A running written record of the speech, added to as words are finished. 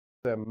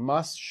the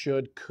must,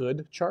 should,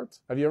 could chart.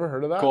 Have you ever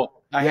heard of that? Cool.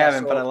 I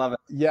haven't, but I love it.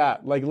 Yeah,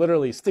 like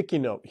literally sticky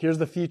note. Here's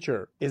the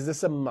feature. Is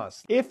this a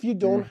must? If you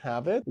don't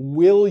have it,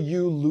 will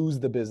you lose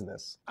the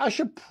business? I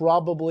should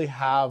probably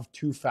have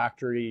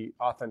two-factor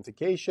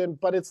authentication,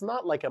 but it's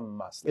not like a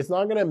must. It's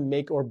not going to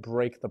make or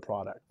break the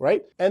product,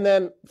 right? And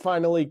then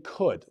finally,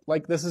 could.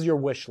 Like this is your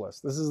wish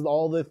list. This is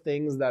all the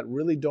things that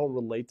really don't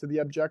relate to the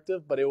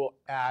objective, but it will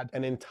add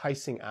an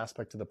enticing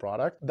aspect to the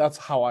product. That's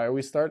how I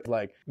always start.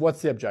 Like,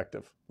 what's the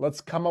objective? Let's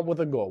come up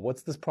with a goal.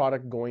 What's this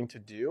product going to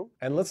do?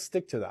 And let's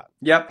stick to that.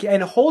 Yep.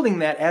 And holding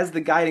that as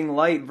the guiding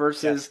light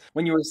versus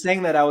when you were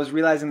saying that, I was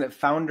realizing that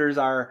founders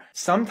are,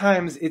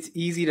 sometimes it's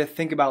easy to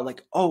think about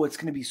like, oh, it's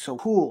going to be so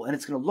cool and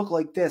it's going to look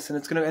like this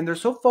and and they're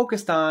so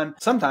focused on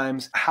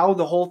sometimes how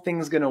the whole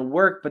thing's going to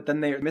work, but then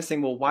they're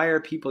missing, well, why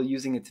are people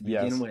using it to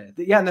begin with?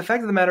 Yeah. And the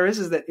fact of the matter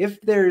is that if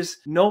there's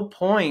no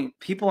point,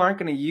 people aren't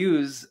going to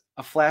use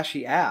a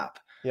flashy app.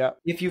 Yeah.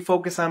 If you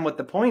focus on what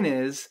the point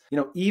is,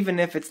 even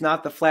if it's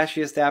not the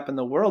flashiest app in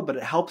the world, but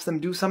it helps them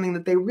do something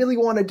that they really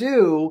want to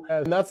do.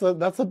 And that's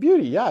the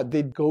beauty. Yeah.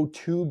 They go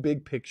too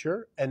big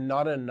picture and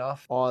not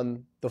enough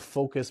on the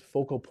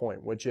focal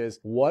point, which is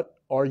what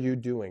are you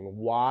doing?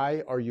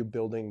 Why are you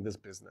building this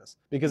business?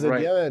 Because at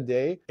the end of the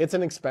day, it's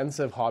an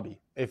expensive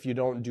hobby if you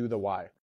don't do the why.